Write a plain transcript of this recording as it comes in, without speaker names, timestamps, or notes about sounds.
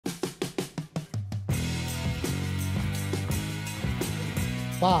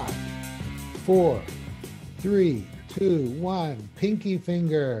5, 4, 3, 2, 1. Pinky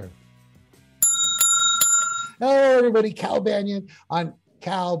finger. Hello, everybody. Cal Banyan on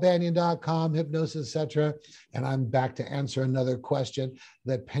calbanyan.com, hypnosis, etc. And I'm back to answer another question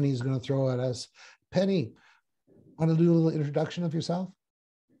that Penny's going to throw at us. Penny, want to do a little introduction of yourself?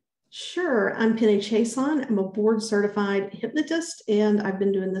 Sure. I'm Penny Chason. I'm a board certified hypnotist, and I've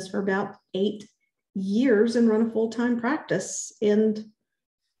been doing this for about 8 years and run a full-time practice. And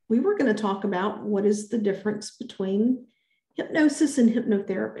we were going to talk about what is the difference between hypnosis and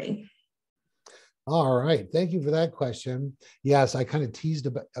hypnotherapy. All right. Thank you for that question. Yes, I kind of teased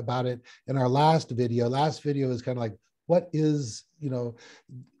about it in our last video. Last video is kind of like, what is, the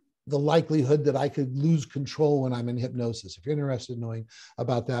likelihood that I could lose control when I'm in hypnosis? If you're interested in knowing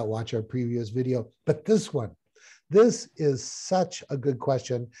about that, watch our previous video. But this is such a good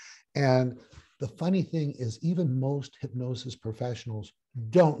question. And the funny thing is, even most hypnosis professionals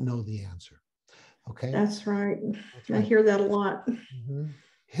don't know the answer. Okay. That's right. I hear that a lot. Mm-hmm.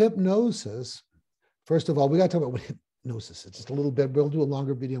 Hypnosis, first of all, we got to talk about what hypnosis is. Just a little bit. We'll do a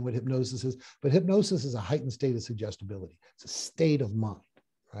longer video on what hypnosis is. But hypnosis is a heightened state of suggestibility. It's a state of mind,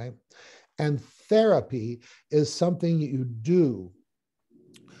 right? And therapy is something you do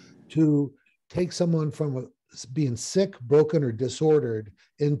to take someone from being sick, broken, or disordered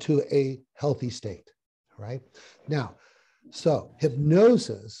into a healthy state, right? Now, so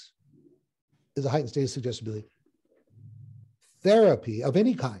hypnosis is a heightened state of suggestibility. Therapy of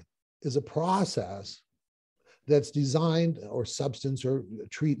any kind is a process that's designed, or substance or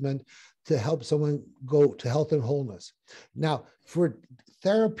treatment, to help someone go to health and wholeness. Now, for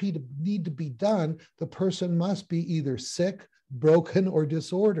therapy to need to be done, the person must be either sick, broken, or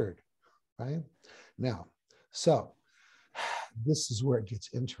disordered, right? Now, so this is where it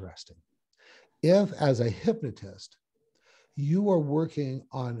gets interesting. If, as a hypnotist, you are working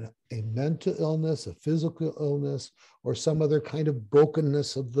on a mental illness, a physical illness, or some other kind of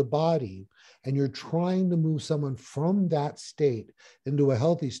brokenness of the body, and you're trying to move someone from that state into a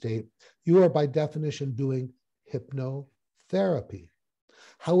healthy state, you are by definition doing hypnotherapy.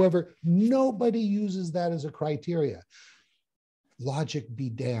 However, nobody uses that as a criteria. Logic be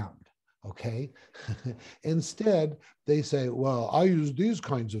damned. Okay. Instead, they say, well, I use these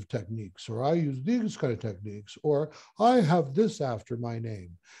kinds of techniques, or I use these kind of techniques, or I have this after my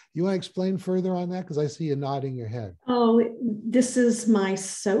name. You want to explain further on that? Because I see you nodding your head. Oh, this is my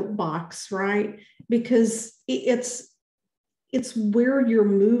soapbox, right? Because it's where you're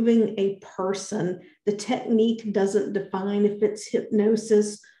moving a person. The technique doesn't define if it's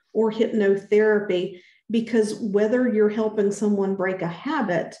hypnosis or hypnotherapy, because whether you're helping someone break a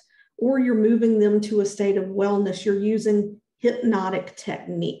habit or you're moving them to a state of wellness, you're using hypnotic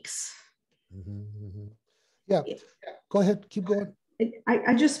techniques. Mm-hmm, mm-hmm. Yeah, go ahead, keep going.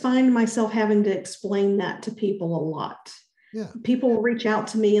 I just find myself having to explain that to people a lot. Yeah. People will reach out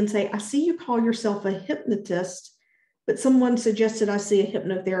to me and say, I see you call yourself a hypnotist, but someone suggested I see a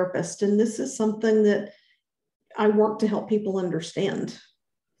hypnotherapist. And this is something that I work to help people understand.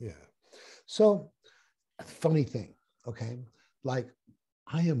 Yeah. So, funny thing, okay? Like,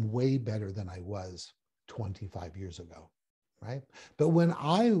 I am way better than I was 25 years ago, right? But when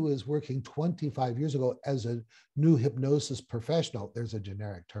I was working 25 years ago as a new hypnosis professional, there's a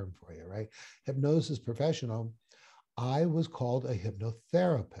generic term for you, right? Hypnosis professional, I was called a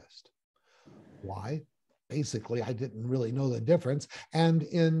hypnotherapist. Why? Basically, I didn't really know the difference. And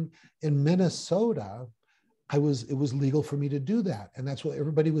in Minnesota, it was legal for me to do that. And that's what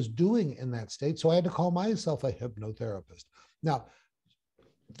everybody was doing in that state. So I had to call myself a hypnotherapist. Now,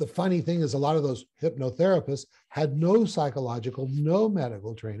 the funny thing is, a lot of those hypnotherapists had no psychological, no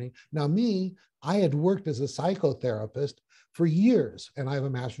medical training. Now me, I had worked as a psychotherapist for years, and I have a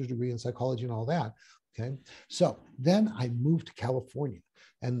master's degree in psychology and all that. Okay. So then I moved to California.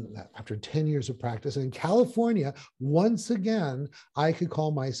 And after 10 years of practice in California, once again, I could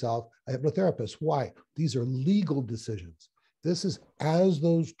call myself a hypnotherapist. Why? These are legal decisions. This is as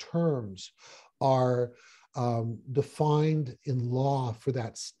those terms are defined in law for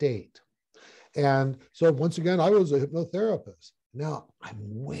that state. And so once again, I was a hypnotherapist. Now I'm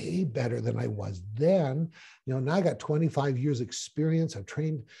way better than I was then. Now I got 25 years experience. I've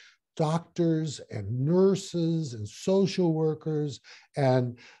trained doctors and nurses and social workers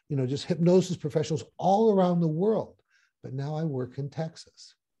and, just hypnosis professionals all around the world. But now I work in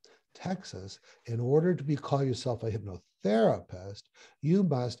Texas. Texas, in order to call yourself a hypnotherapist, you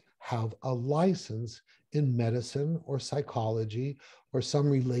must have a license in medicine or psychology or some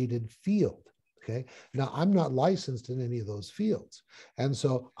related field. Okay. Now I'm not licensed in any of those fields. And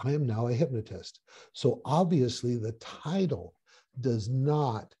so I am now a hypnotist. So obviously the title does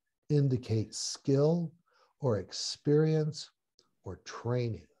not indicate skill or experience or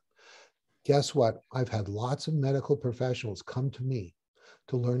training. Guess what? I've had lots of medical professionals come to me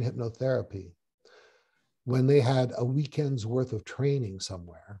to learn hypnotherapy when they had a weekend's worth of training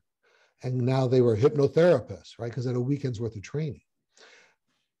somewhere. And now they were hypnotherapists, right? Because they had a weekend's worth of training.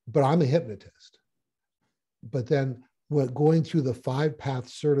 But I'm a hypnotist. But then going through the 5-path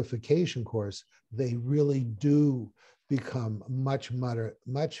certification course, they really do become much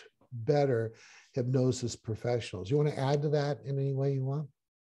better hypnosis professionals. You want to add to that in any way you want?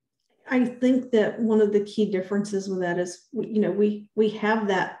 I think that one of the key differences with that is, we have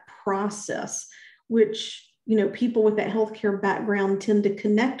that process, which, people with that healthcare background tend to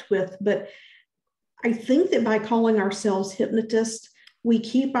connect with. But I think that by calling ourselves hypnotists, we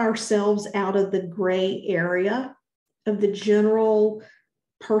keep ourselves out of the gray area of the general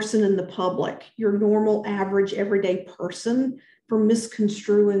person in the public, your normal, average, everyday person, for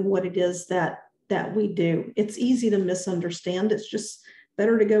misconstruing what it is that we do. It's easy to misunderstand. It's just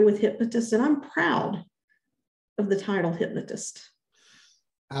better to go with hypnotist. And I'm proud of the title hypnotist.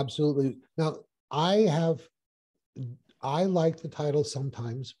 Absolutely. Now, I like the title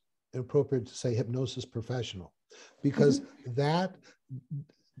sometimes, appropriate to say hypnosis professional, because that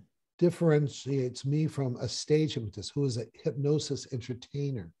differentiates me from a stage hypnotist who is a hypnosis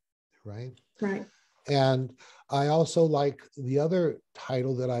entertainer, right? Right. And I also like the other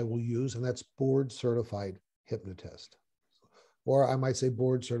title that I will use, and that's board certified hypnotist, or I might say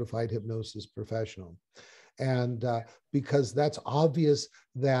board certified hypnosis professional. And because that's obvious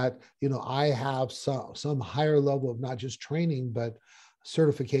that, I have some higher level of not just training, but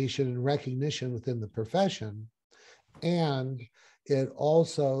certification and recognition within the profession. And it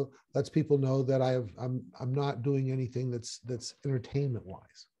also lets people know that I'm not doing anything that's entertainment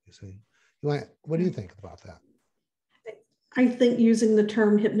wise. You see, what do you think about that? I think using the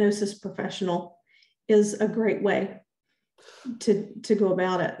term hypnosis professional is a great way to go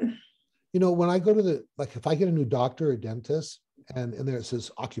about it. When I go to if I get a new doctor or dentist and there it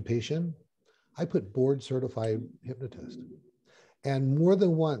says occupation, I put board certified hypnotist. And more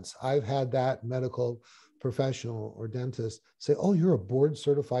than once, I've had that medical professional or dentist say, "Oh, you're a board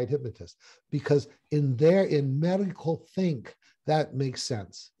certified hypnotist," because in medical think that makes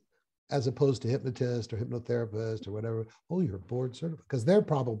sense, as opposed to hypnotist or hypnotherapist or whatever. "Oh, you're board certified," because they're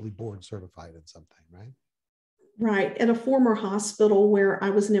probably board certified in something, right? Right. At a former hospital where I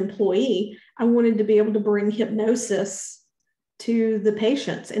was an employee, I wanted to be able to bring hypnosis to the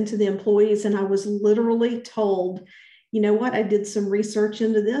patients and to the employees. And I was literally told, "You know what? I did some research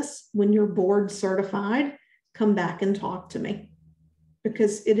into this. When you're board certified, come back and talk to me,"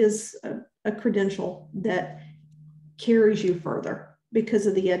 because it is a credential that carries you further because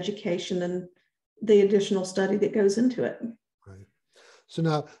of the education and the additional study that goes into it. Right. So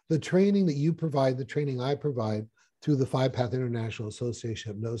now the training that you provide, the training I provide through the 5-Path International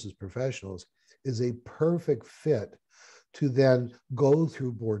Association of Hypnosis Professionals is a perfect fit to then go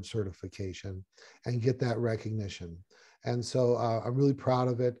through board certification and get that recognition. And so I'm really proud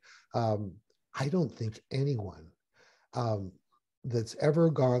of it. I don't think anyone that's ever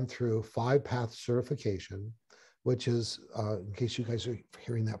gone through 5-Path certification, which is, in case you guys are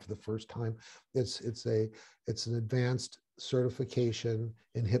hearing that for the first time, it's an advanced certification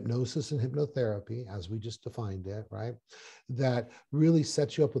in hypnosis and hypnotherapy, as we just defined it, right? That really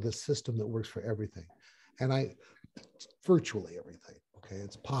sets you up with a system that works for everything. And virtually everything, okay?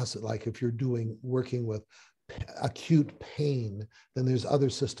 It's possible, like if you're working with acute pain, then there's other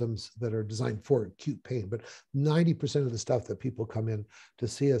systems that are designed for acute pain, but 90% of the stuff that people come in to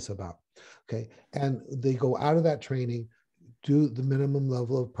see us about, okay? And they go out of that training, do the minimum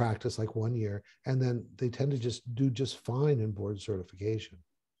level of practice, like 1 year, and then they tend to just do just fine in board certification.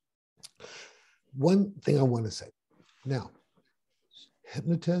 One thing I want to say now,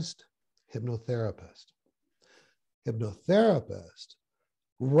 hypnotist, hypnotherapist. Hypnotherapist,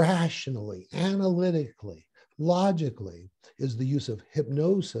 rationally, analytically, logically, is the use of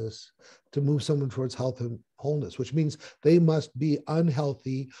hypnosis to move someone towards health and wholeness, which means they must be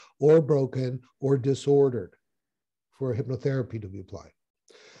unhealthy or broken or disordered for hypnotherapy to be applied.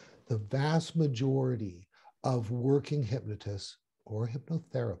 The vast majority of working hypnotists or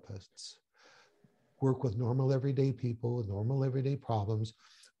hypnotherapists work with normal everyday people with normal everyday problems.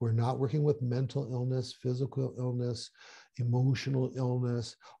 We're not working with mental illness, physical illness, emotional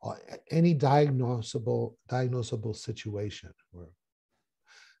illness, any diagnosable situation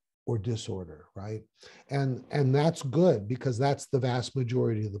or disorder, right? And that's good because that's the vast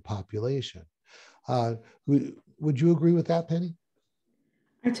majority of the population. Would you agree with that, Penny?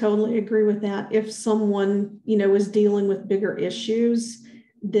 I totally agree with that. If someone, is dealing with bigger issues,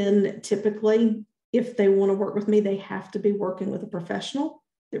 then typically, if they want to work with me, they have to be working with a professional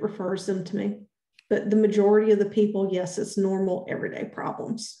that refers them to me. But the majority of the people, yes, it's normal everyday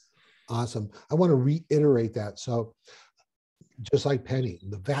problems. Awesome. I want to reiterate that. So just like Penny,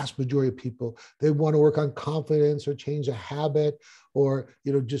 the vast majority of people, they want to work on confidence or change a habit or,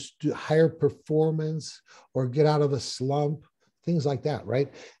 just do higher performance or get out of a slump, things like that,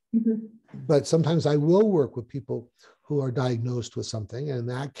 right? Mm-hmm. But sometimes I will work with people who are diagnosed with something. And in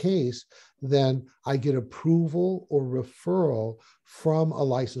that case, then I get approval or referral from a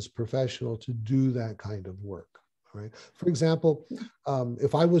licensed professional to do that kind of work, right? For example,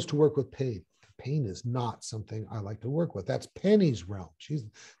 if I was to work with pain is not something I like to work with. That's Penny's realm.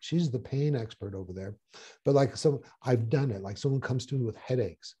 She's the pain expert over there. But I've done it. Like someone comes to me with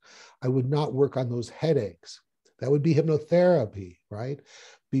headaches. I would not work on those headaches. That would be hypnotherapy, right?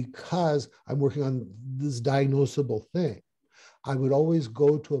 Because I'm working on this diagnosable thing. I would always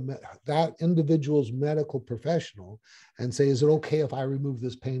go to that individual's medical professional and say, is it okay if I remove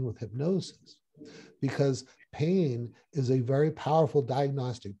this pain with hypnosis? Because pain is a very powerful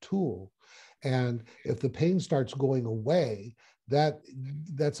diagnostic tool. And if the pain starts going away,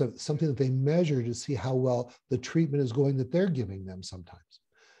 that's something that they measure to see how well the treatment is going that they're giving them sometimes.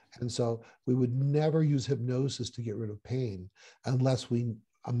 And so we would never use hypnosis to get rid of pain unless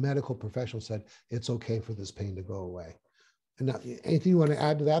a medical professional said, it's okay for this pain to go away. And now, anything you want to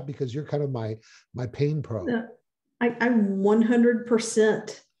add to that? Because you're kind of my pain pro. I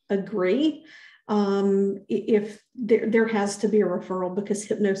 100% agree. If there has to be a referral because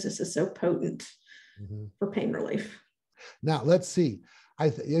hypnosis is so potent for pain relief. Now, let's see.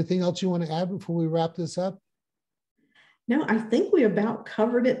 Anything else you want to add before we wrap this up? No, I think we about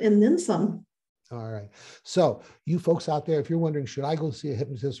covered it and then some. All right. So you folks out there, if you're wondering, should I go see a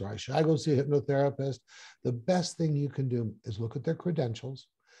hypnotist or should I go see a hypnotherapist? The best thing you can do is look at their credentials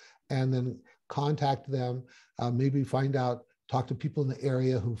and then contact them, maybe talk to people in the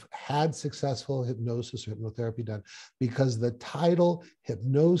area who've had successful hypnosis or hypnotherapy done, because the title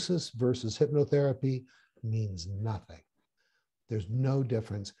hypnosis versus hypnotherapy means nothing. There's no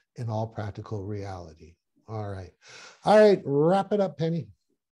difference in all practical reality. All right. Wrap it up, Penny.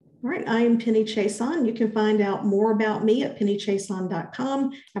 All right. I am Penny Chason. You can find out more about me at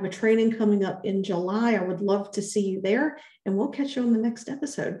pennychason.com. I have a training coming up in July. I would love to see you there, and we'll catch you on the next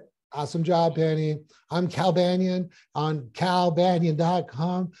episode. Awesome job, Penny. I'm Cal Banyan on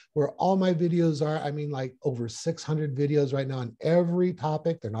calbanyan.com, where all my videos are. I mean, like over 600 videos right now on every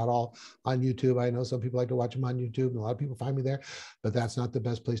topic. They're not all on YouTube. I know some people like to watch them on YouTube, and a lot of people find me there, but that's not the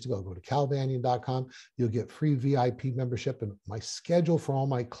best place to go. Go to calbanyan.com. You'll get free VIP membership, and my schedule for all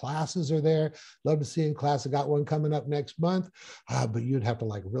my classes are there. Love to see you in class. I got one coming up next month, but you'd have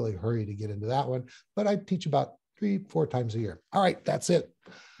to really hurry to get into that one. But I teach about 3-4 times a year. All right, that's it.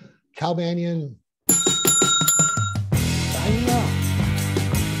 Cal Banyan, signing off.